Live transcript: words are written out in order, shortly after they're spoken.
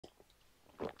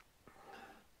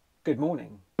Good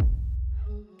morning.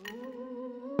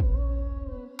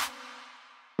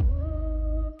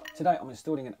 Today I'm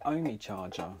installing an Ohme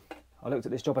charger. I looked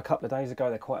at this job a couple of days ago,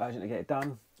 they're quite urgent to get it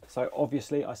done. So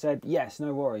obviously I said, yes,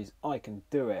 no worries, I can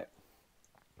do it.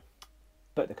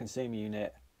 But the consumer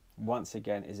unit, once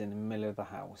again, is in the middle of the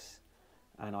house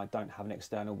and I don't have an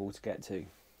external wall to get to.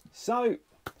 So,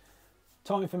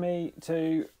 time for me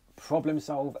to problem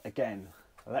solve again.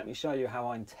 Let me show you how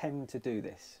I intend to do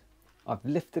this. I've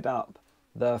lifted up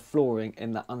the flooring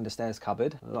in the understairs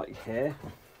cupboard, like here.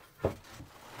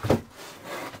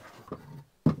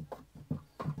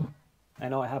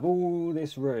 And I have all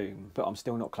this room, but I'm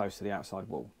still not close to the outside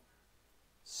wall.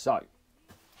 So,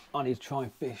 I need to try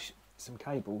and fish some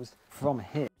cables from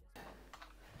here,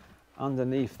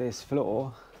 underneath this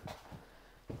floor,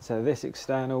 to this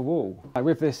external wall. Now,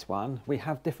 with this one, we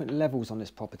have different levels on this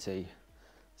property.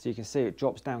 So you can see it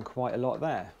drops down quite a lot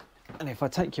there. And if I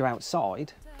take you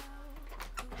outside,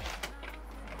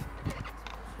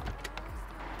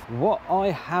 what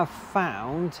I have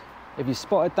found, if you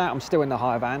spotted that, I'm still in the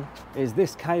high van, is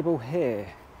this cable here,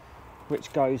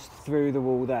 which goes through the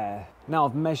wall there. Now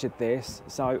I've measured this,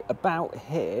 so about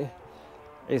here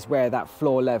is where that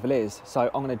floor level is. So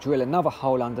I'm going to drill another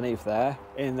hole underneath there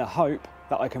in the hope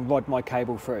that I can rod my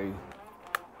cable through.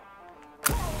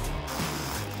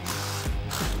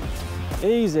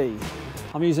 Easy.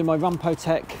 I'm using my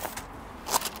Rumpotech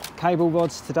cable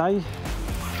rods today.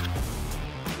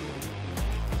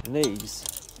 And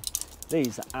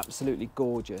these are absolutely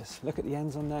gorgeous. Look at the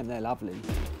ends on them, they're lovely.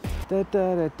 Da,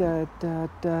 da, da, da,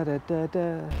 da, da, da,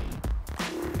 da.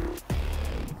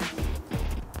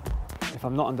 If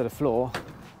I'm not under the floor,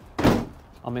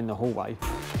 I'm in the hallway.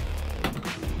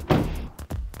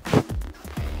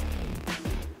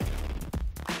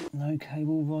 No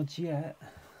cable rods yet.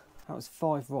 That was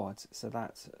 5 rods, so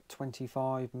that's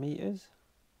 25 meters.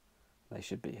 They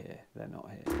should be here, they're not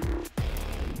here.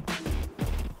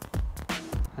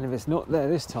 And if it's not there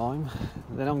this time,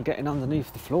 then I'm getting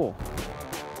underneath the floor,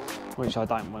 which I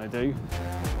don't want to do.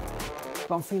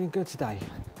 But I'm feeling good today.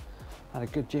 Had a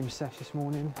good gym sesh this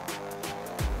morning.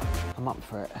 I'm up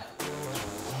for it.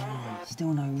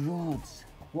 Still no rods.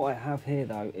 What I have here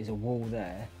though is a wall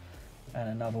there and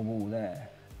another wall there.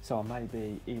 So I may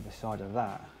be either side of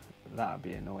that. That would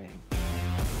be annoying.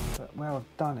 But where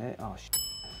I've done it, oh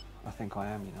I think I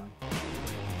am, you know.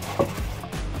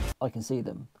 I can see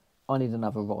them. I need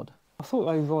another rod. I thought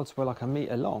those rods were like 1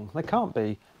 metre long. They can't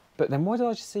be. But then why did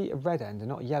I just see a red end and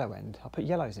not a yellow end? I put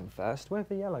yellows in first. Where have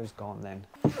the yellows gone then?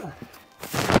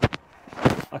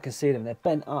 I can see them. They're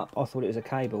bent up. I thought it was a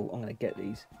cable. I'm going to get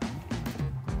these.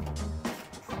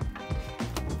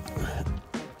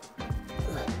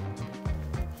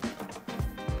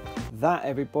 That,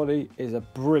 everybody, is a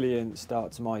brilliant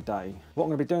start to my day. What I'm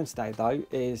going to be doing today though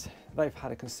is they've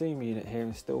had a consumer unit here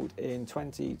installed in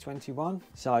 2021.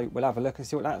 So we'll have a look and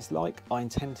see what that's like. I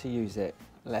intend to use it.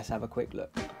 Let's have a quick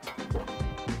look.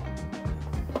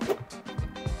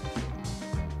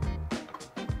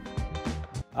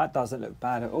 That doesn't look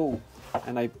bad at all.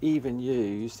 And they've even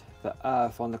used the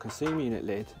earth on the consumer unit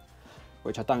lid,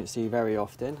 which I don't see very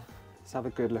often. Let's have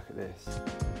a good look at this.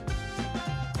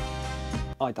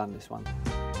 I done this one.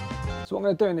 So what I'm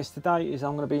going to do in this today is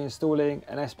I'm going to be installing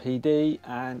an SPD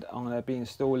and I'm going to be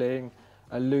installing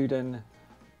a Luden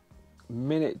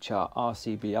miniature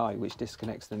RCBI, which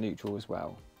disconnects the neutral as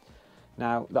well.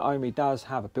 Now the Ohme does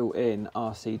have a built-in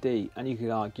RCD and you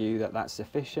could argue that that's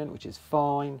sufficient, which is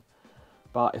fine,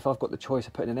 but if I've got the choice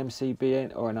of putting an MCB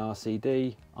in or an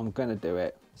RCD, I'm going to do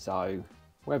it. So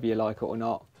whether you like it or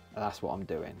not, that's what I'm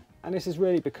doing. And this is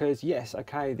really because, yes,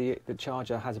 okay, the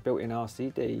charger has a built-in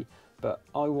RCD, but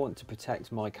I want to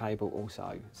protect my cable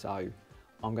also. So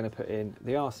I'm going to put in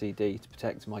the RCD to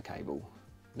protect my cable.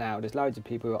 Now, there's loads of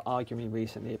people who are arguing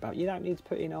recently about, you don't need to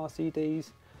put in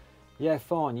RCDs. Yeah,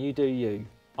 fine, you do you.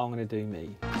 I'm going to do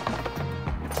me.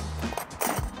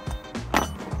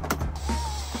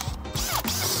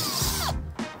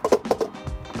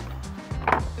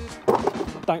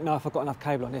 Don't know if I've got enough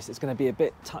cable on this. It's going to be a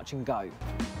bit touch and go.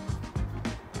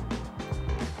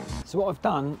 So what I've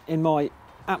done in my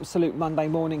absolute Monday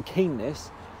morning keenness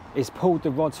is pulled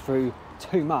the rods through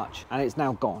too much and it's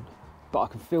now gone. But I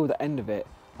can feel the end of it.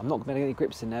 I'm not going to get any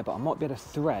grips in there, but I might be able to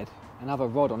thread another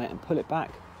rod on it and pull it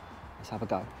back. Let's have a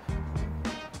go.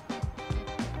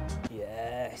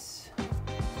 Yes.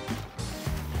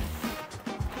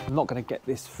 I'm not going to get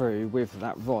this through with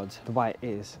that rod the way it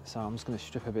is, so I'm just going to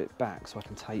strip a bit back so I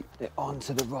can tape it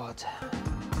onto the rod.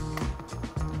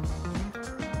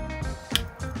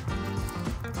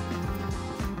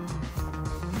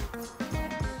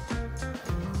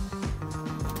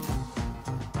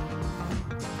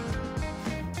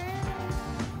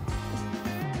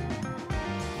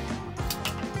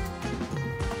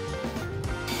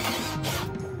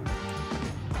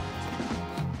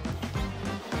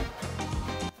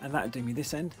 And that'll do me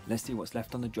this end. Let's see what's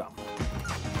left on the drum.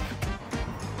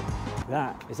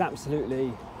 That is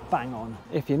absolutely bang on.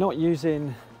 If you're not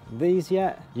using these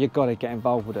yet, you've got to get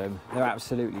involved with them. They're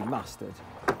absolutely mustard.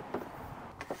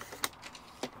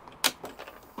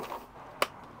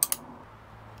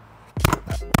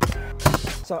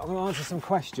 So I'm going to answer some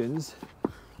questions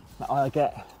that I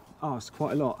get asked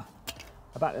quite a lot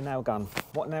about the nail gun.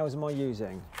 What nails am I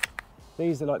using?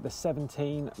 These are like the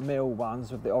 17mm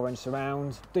ones with the orange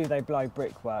surround. Do they blow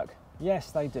brickwork?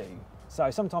 Yes, they do. So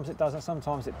sometimes it doesn't,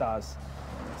 sometimes it does.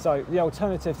 So the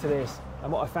alternative to this,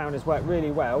 and what I found has worked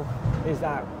really well, is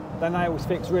that the nails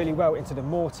fix really well into the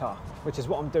mortar, which is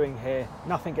what I'm doing here.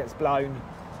 Nothing gets blown,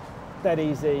 dead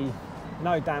easy,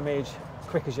 no damage,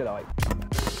 quick as you like.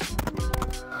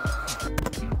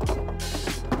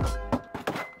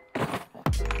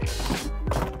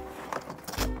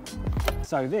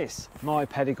 So this, my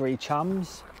pedigree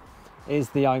chums, is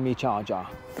the Ohme charger.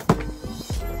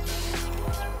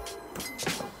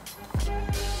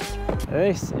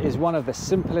 This is one of the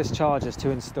simplest chargers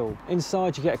to install.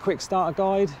 Inside you get a quick starter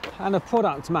guide and a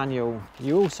product manual.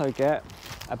 You also get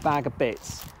a bag of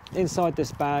bits. Inside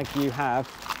this bag you have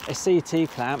a CT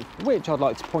clamp, which I'd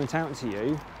like to point out to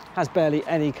you, has barely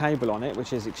any cable on it,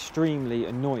 which is extremely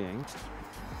annoying.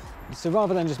 So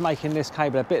rather than just making this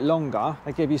cable a bit longer,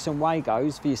 they give you some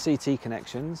Wagos for your CT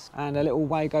connections and a little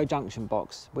Wago junction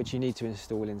box, which you need to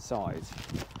install inside.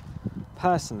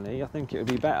 Personally, I think it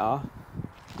would be better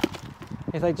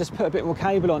if they just put a bit more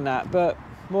cable on that, but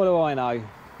what do I know?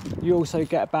 You also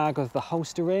get a bag of the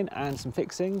holster in and some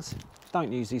fixings.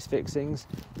 Don't use these fixings.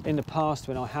 In the past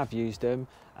when I have used them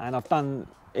and I've done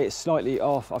it slightly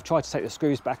off, I've tried to take the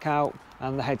screws back out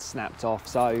and the head snapped off.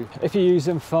 So if you use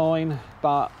them, fine,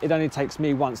 but it only takes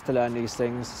me once to learn these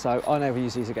things, so I never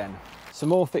use these again. Some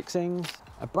more fixings,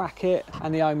 a bracket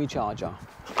and the Ohme charger.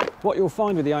 What you'll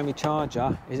find with the Ohme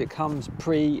charger is it comes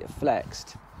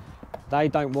pre-flexed. They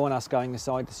don't want us going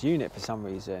inside this unit for some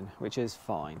reason, which is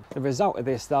fine. The result of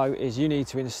this though is you need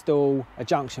to install a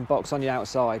junction box on the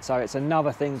outside. So it's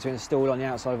another thing to install on the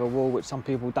outside of a wall, which some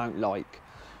people don't like,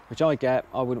 which I get.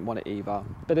 I wouldn't want it either,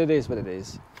 but it is what it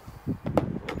is.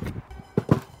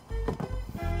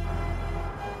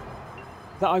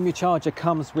 The Ohme charger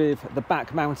comes with the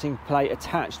back mounting plate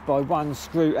attached by one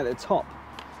screw at the top.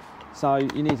 So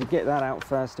you need to get that out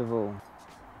first of all.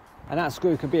 And that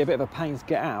screw can be a bit of a pain to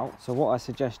get out. So what I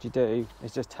suggest you do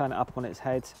is just turn it up on its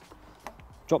head,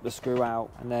 drop the screw out,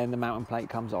 and then the mounting plate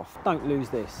comes off. Don't lose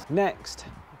this. Next,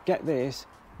 get this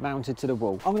mounted to the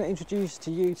wall. I'm going to introduce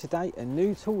to you today a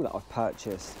new tool that I've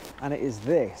purchased, and it is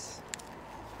this.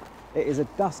 It is a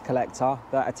dust collector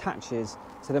that attaches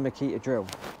to the Makita drill.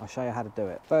 I'll show you how to do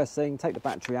it. First thing, take the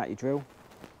battery out your drill,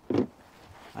 and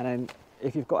then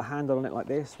if you've got a handle on it like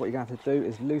this, what you're going to have to do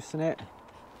is loosen it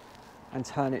and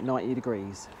turn it 90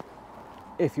 degrees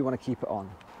if you want to keep it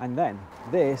on. And then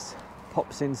this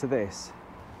pops into this,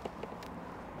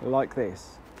 like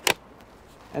this.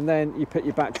 And then you put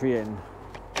your battery in.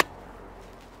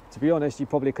 To be honest, you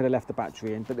probably could have left the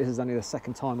battery in, but this is only the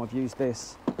second time I've used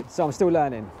this, so I'm still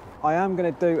learning. I am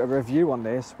going to do a review on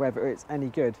this, whether it's any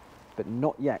good, but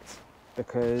not yet,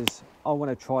 because I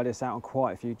want to try this out on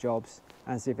quite a few jobs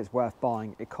and see if it's worth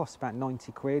buying. It costs about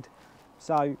 90 quid.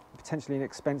 So potentially an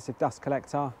expensive dust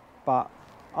collector, but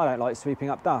I don't like sweeping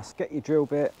up dust. Get your drill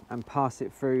bit and pass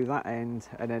it through that end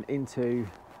and then into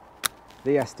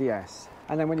the SDS.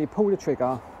 And then when you pull the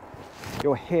trigger,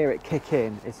 you'll hear it kick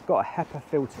in. It's got a HEPA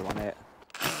filter on it.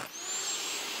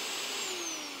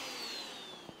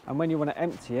 And when you want to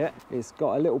empty it, it's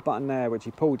got a little button there which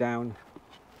you pull down,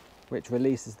 which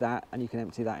releases that, and you can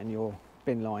empty that in your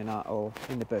bin liner or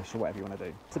in the bush or whatever you want to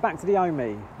do. So back to the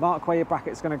Ohme. Mark where your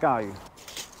bracket's going to go.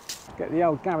 Get the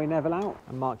old Gary Neville out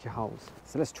and mark your holes.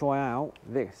 So let's try out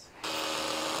this.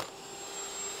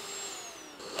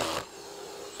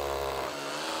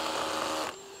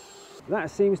 That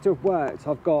seems to have worked.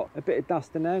 I've got a bit of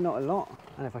dust in there, not a lot.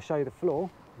 And if I show you the floor,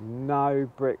 no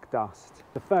brick dust.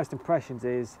 The first impressions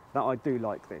is that I do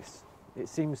like this. It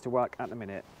seems to work at the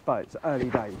minute, but it's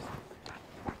early days.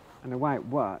 And the way it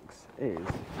works is,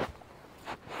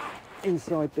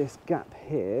 inside this gap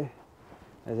here,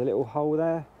 there's a little hole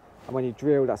there, and when you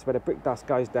drill, that's where the brick dust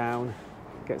goes down,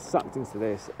 gets sucked into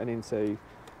this and into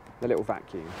the little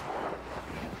vacuum.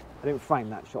 I didn't frame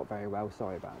that shot very well,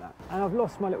 sorry about that. And I've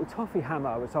lost my little toffee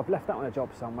hammer, which I've left that on a job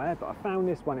somewhere, but I found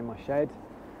this one in my shed,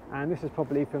 and this is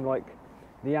probably from like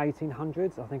the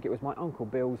 1800s. I think it was my Uncle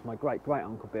Bill's, my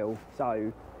great-great-Uncle Bill,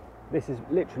 so this is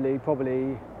literally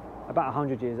probably about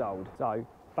 100 years old, so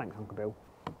thanks Uncle Bill.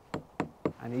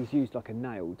 And he's used like a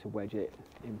nail to wedge it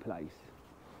in place.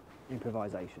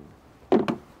 Improvisation.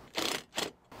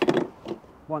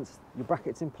 once your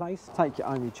bracket's in place, take your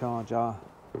Ohme charger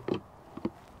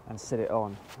and sit it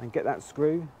on and get that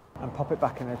screw and pop it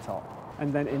back in the top.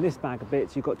 And then in this bag of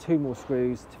bits, you've got 2 more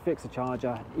screws to fix the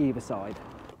charger either side.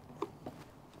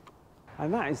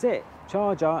 And that is it.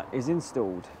 Charger is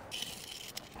installed.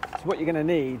 So what you're going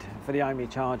to need for the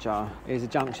Ohme charger is a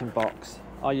junction box.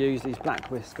 I use these black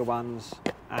whisker ones,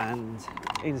 and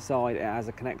inside it has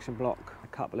a connection block, a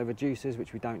couple of reducers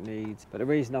which we don't need. But the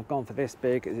reason I've gone for this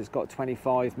big is it's got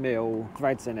 25mm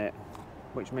threads in it,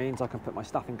 which means I can put my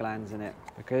stuffing glands in it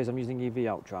because I'm using EV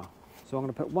Ultra. So I'm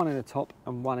going to put one in the top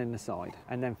and one in the side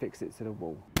and then fix it to the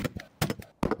wall.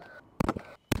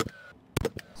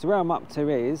 So where I'm up to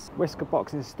is whisker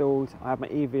box installed. I have my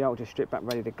EV Ultra strip back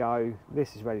ready to go.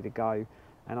 This is ready to go,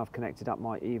 and I've connected up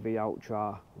my EV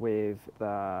Ultra with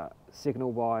the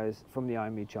signal wires from the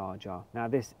Ohme charger. Now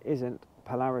this isn't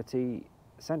polarity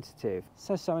sensitive, it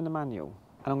says so in the manual.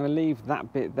 And I'm going to leave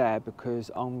that bit there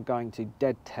because I'm going to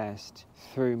dead test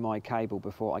through my cable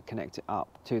before I connect it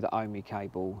up to the Ohme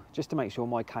cable, just to make sure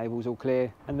my cable's all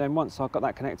clear. And then once I've got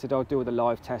that connected, I'll do all the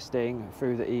live testing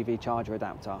through the EV charger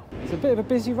adapter. It's a bit of a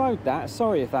busy road that,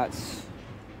 sorry if that's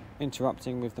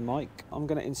interrupting with the mic. I'm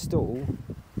going to install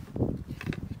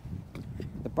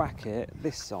the bracket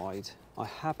this side. I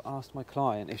have asked my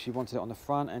client if she wanted it on the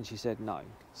front and she said no.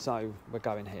 So we're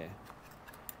going here.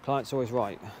 Client's always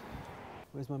right.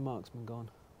 Where's my marksman gone?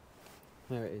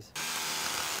 There it is.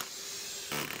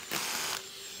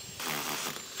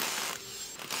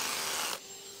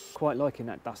 Quite liking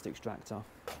that dust extractor.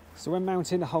 So when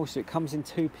mounting the holster, it comes in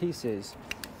 2 pieces.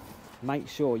 Make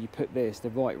sure you put this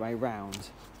the right way round.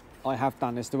 I have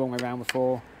done this the wrong way round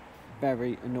before.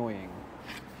 Very annoying.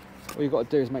 All you've got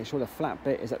to do is make sure the flat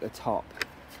bit is at the top.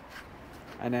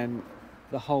 And then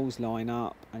the holes line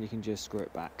up and you can just screw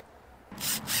it back.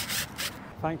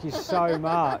 Thank you so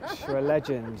much, you're a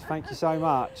legend. Thank you so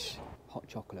much. Hot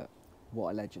chocolate,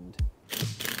 what a legend.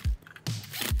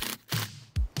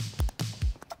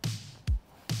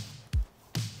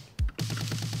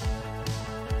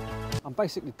 I'm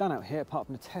basically done out here apart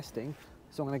from the testing.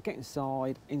 So I'm going to get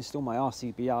inside, install my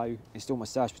RCBO, install my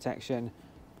surge protection,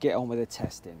 get on with the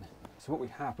testing. So what we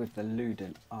have with the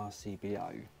Luden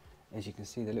RCBO, as you can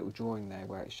see the little drawing there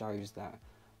where it shows that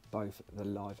both the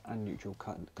live and neutral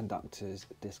conductors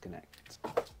disconnect.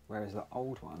 Whereas the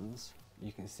old ones,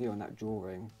 you can see on that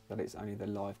drawing that it's only the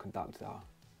live conductor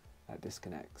that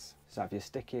disconnects. So if you're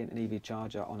sticking an EV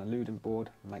charger on a Luden board,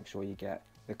 make sure you get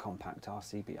the compact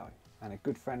RCBO. And a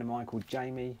good friend of mine called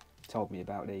Jamie told me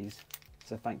about these,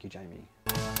 so thank you, Jamie.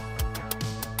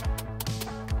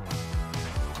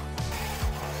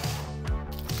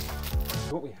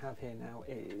 What we have here now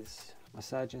is my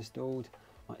surge installed,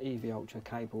 my EV Ultra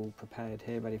cable prepared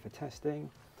here, ready for testing.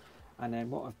 And then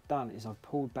what I've done is I've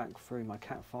pulled back through my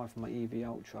Cat 5 from my EV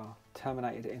Ultra,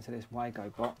 terminated it into this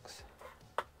Wago box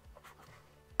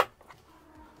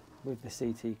with the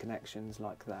CT connections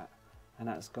like that. And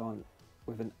that's gone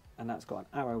with that's got an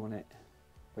arrow on it,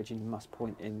 which you must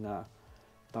point in the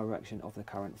direction of the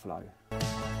current flow.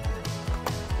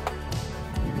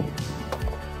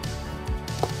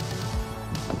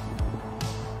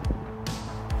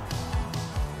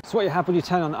 So what you have when you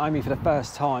turn on the Ohme for the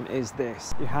first time is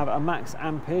this. You have a max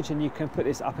ampage and you can put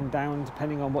this up and down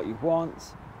depending on what you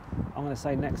want. I'm going to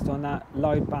say next on that,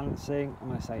 load balancing, I'm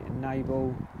going to say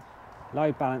enable.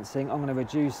 Load balancing, I'm going to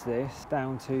reduce this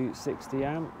down to 60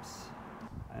 amps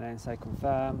and then say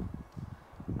confirm.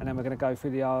 And then we're going to go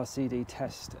through the RCD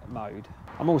test mode.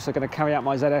 I'm also going to carry out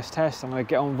my ZS test. I'm going to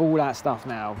get on with all that stuff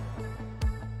now.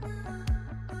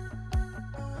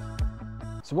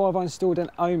 So why have I installed an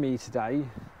Ohme today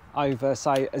over,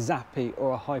 say, a Zappi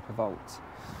or a Hypervolt?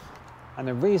 And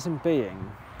the reason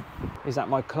being is that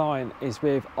my client is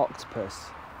with Octopus.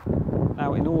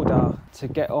 Now, in order to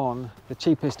get on the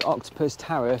cheapest Octopus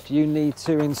tariff, you need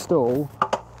to install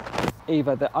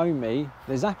either the Ohme.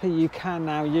 The Zappi you can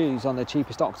now use on the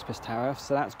cheapest Octopus tariff,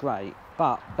 so that's great.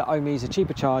 But the Ohme is a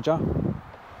cheaper charger.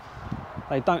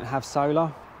 They don't have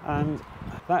solar, and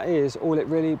that is all it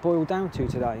really boiled down to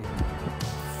today.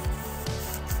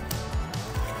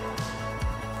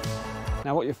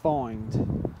 Now what you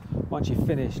find, once you've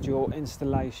finished your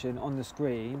installation on the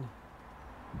screen,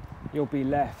 you'll be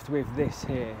left with this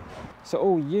here. So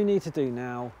all you need to do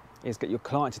now is get your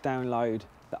client to download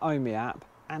the Ohme app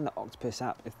and the Octopus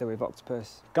app if they're with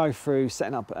Octopus. Go through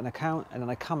setting up an account, and then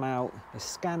they come out, they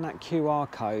scan that QR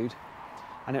code,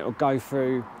 and it will go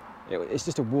through, it's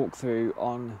just a walkthrough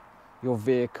on your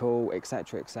vehicle,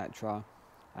 etc, etc.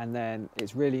 And then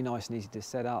it's really nice and easy to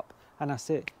set up, and that's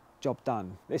it. Job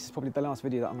done. This is probably the last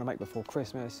video that I'm going to make before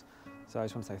Christmas, So I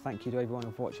just want to say thank you to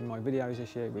everyone for watching my videos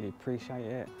this year, really appreciate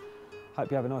it. Hope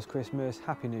you have a nice Christmas,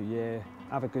 Happy New Year,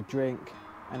 have a good drink,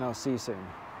 and I'll see you soon.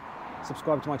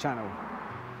 Subscribe to my channel.